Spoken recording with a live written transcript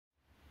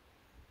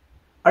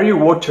Are you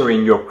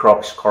watering your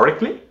crops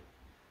correctly?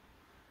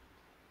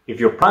 If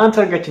your plants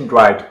are getting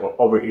dried or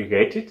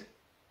over-irrigated,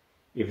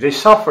 if they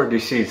suffer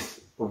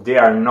disease or they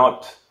are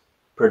not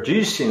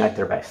producing at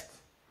their best,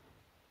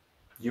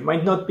 you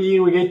might not be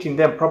irrigating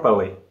them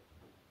properly.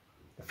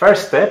 The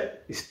first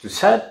step is to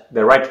set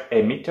the right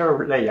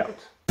emitter layout.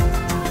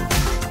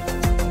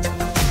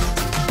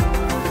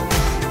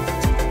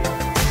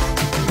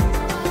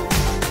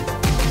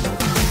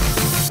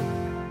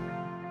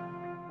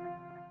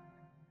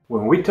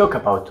 When we talk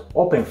about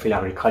open field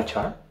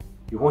agriculture,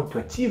 you want to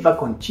achieve a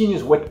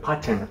continuous wet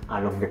pattern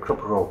along the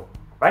crop row,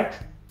 right?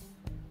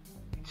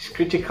 It's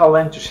critical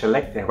then to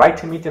select the right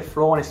emitter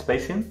flow and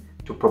spacing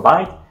to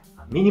provide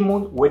a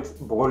minimum wet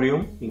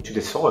volume into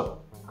the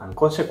soil and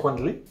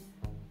consequently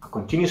a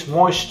continuous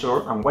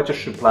moisture and water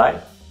supply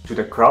to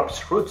the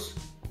crop's roots.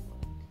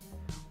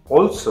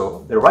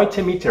 Also, the right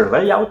emitter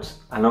layout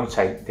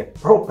alongside the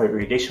proper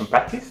irrigation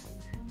practice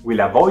will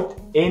avoid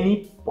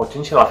any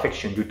potential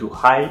affection due to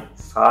high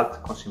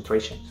salt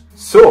concentrations.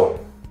 So,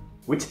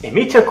 which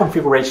emitter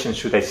configuration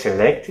should I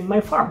select in my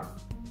farm?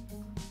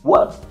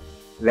 Well,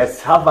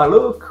 let's have a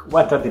look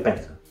what that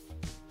depends on.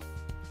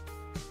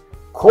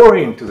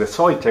 According to the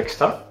soil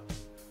texture,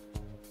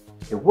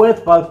 the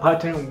wet bulb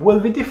pattern will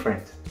be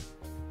different.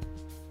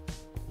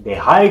 The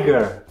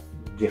higher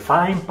the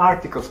fine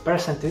particles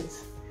percentage,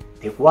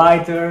 the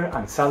wider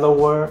and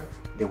shallower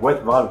the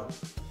wet bulb.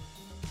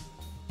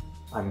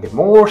 And the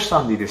more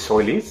sandy the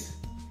soil is,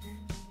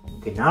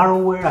 the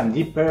narrower and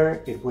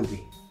deeper it will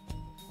be.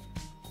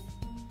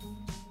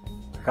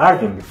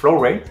 Regarding the flow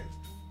rate,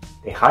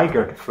 the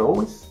higher the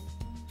flow is,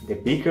 the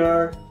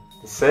bigger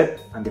the set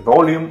and the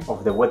volume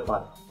of the wet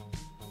bulb.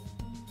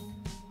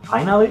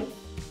 Finally,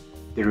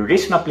 the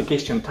irrigation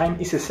application time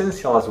is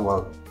essential as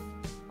well.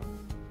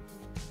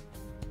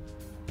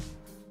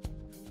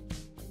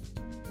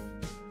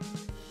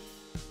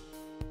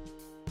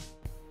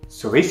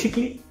 So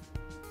basically,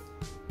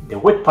 the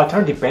wet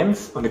pattern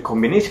depends on the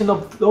combination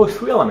of those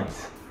three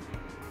elements.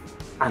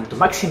 And to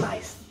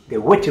maximize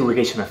the wet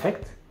irrigation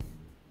effect,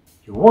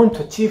 you want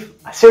to achieve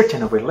a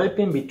certain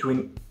overlapping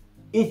between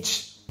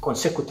each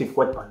consecutive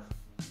wet bulb.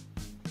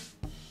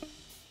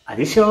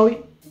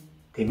 Additionally,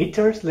 the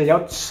emitter's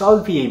layout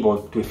shall be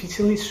able to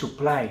efficiently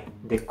supply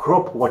the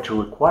crop water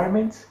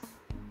requirements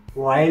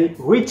while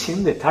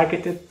reaching the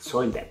targeted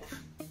soil depth.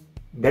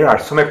 There are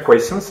some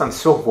equations and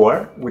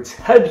software which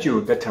help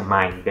you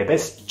determine the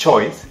best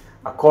choice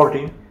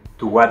according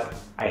to what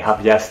I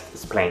have just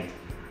explained.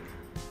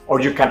 Or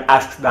you can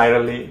ask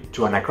directly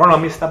to an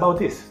agronomist about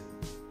this.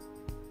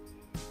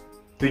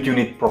 Do you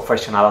need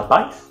professional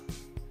advice?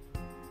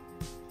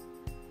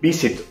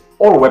 Visit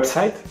our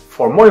website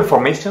for more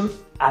information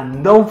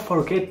and don't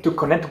forget to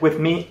connect with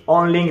me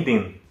on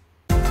LinkedIn.